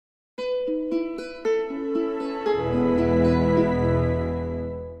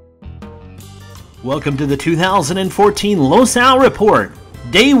Welcome to the 2014 Los Al Report,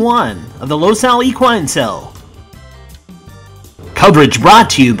 Day 1 of the Los Al Equine Sale. Coverage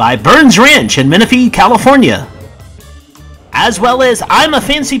brought to you by Burns Ranch in Menifee, California, as well as Im A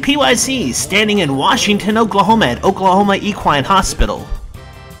Fancy PYC standing in Washington, Oklahoma at Oklahoma Equine Hospital.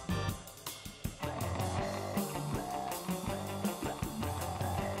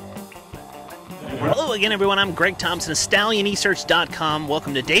 Hello again, everyone. I'm Greg Thompson of StallionEsearch.com.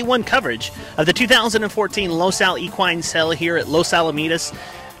 Welcome to Day 1 coverage of the 2014 Los Al Equine Sale here at Los Alamitos.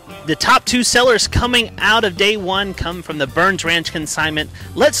 The top 2 sellers coming out of Day 1 come from the Burns Ranch consignment.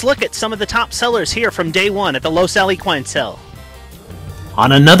 Let's look at some of the top sellers here from Day 1 at the Los Al Equine Sale.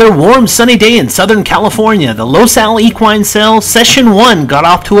 On another warm, sunny day in Southern California, the Los Al Equine Sale Session 1 got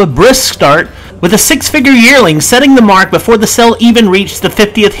off to a brisk start, with a 6-figure yearling setting the mark before the sale even reached the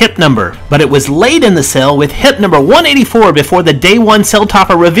 50th hip number. But it was late in the sale with hip number 184 before the Day 1 sale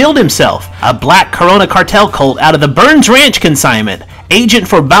topper revealed himself. A black Corona Cartel colt out of the Burns Ranch consignment. Agent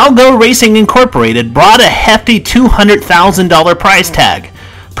for Balgo Racing Incorporated brought a hefty $200,000 price tag.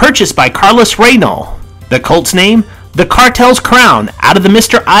 Purchased by Carlos Reynal. The colt's name? The Cartel's Crown, out of the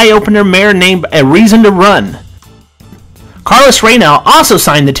Mr. Eye-Opener mare named A Reason to Run. Carlos Reynal also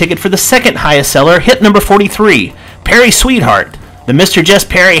signed the ticket for the second highest seller, hit number 43, Perry Sweetheart. The Mr. Jess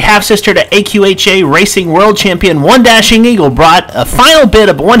Perry half-sister to AQHA Racing World Champion One Dashing Eagle brought a final bid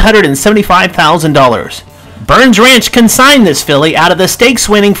of $175,000. Burns Ranch consigned this filly out of the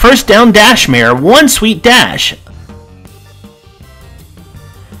stakes-winning first down dash mare, One Sweet Dash.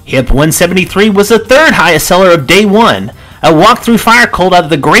 Hip 173 was the third highest seller of Day 1. A walk-through fire colt out of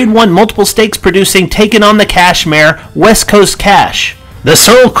the Grade 1 multiple stakes producing Taken on the Cash mare, West Coast Cash. The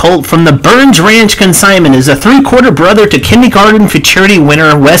sole colt from the Burns Ranch consignment is a 3/4 brother to kindergarten futurity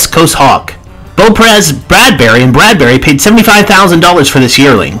winner West Coast Hawk. Beauprez Bradbury and Bradbury paid $75,000 for this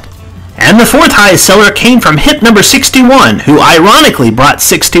yearling. And the fourth highest seller came from hip number 61, who ironically brought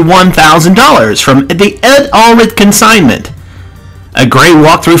 $61,000 from the Ed Allred consignment. A gray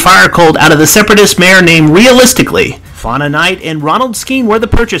walk-through fire colt out of the Separatist mare named Realistically. Fauna Knight and Ronald Skeen were the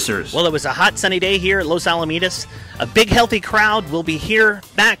purchasers. Well, it was a hot sunny day here at Los Alamitos. A big healthy crowd will be here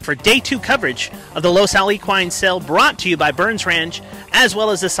back for Day 2 coverage of the Los Al Equine Sale, brought to you by Burns Ranch, as well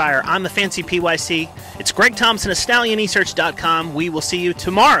as the sire, Im A Fancy PYC. It's Greg Thompson of StallionEsearch.com. We will see you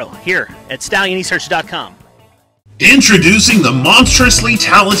tomorrow here at StallionEsearch.com. Introducing the monstrously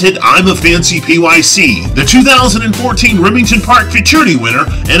talented Im A Fancy PYC, the 2014 Remington Park Futurity winner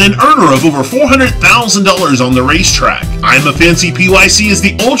and an earner of over $400,000 on the racetrack. Im A Fancy PYC is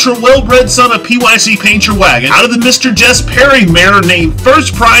the ultra well-bred son of PYC Paint Your Wagon out of the Mr. Jess Perry mare named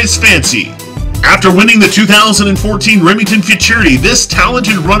First Prize Fancy. After winning the 2014 Remington Futurity, this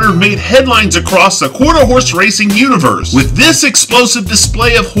talented runner made headlines across the quarter-horse racing universe with this explosive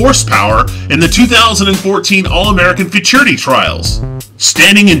display of horsepower in the 2014 All-American Futurity Trials.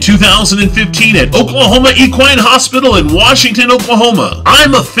 Standing in 2015 at Oklahoma Equine Hospital in Washington, Oklahoma,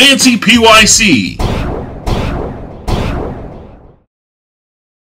 Im A Fancy PYC.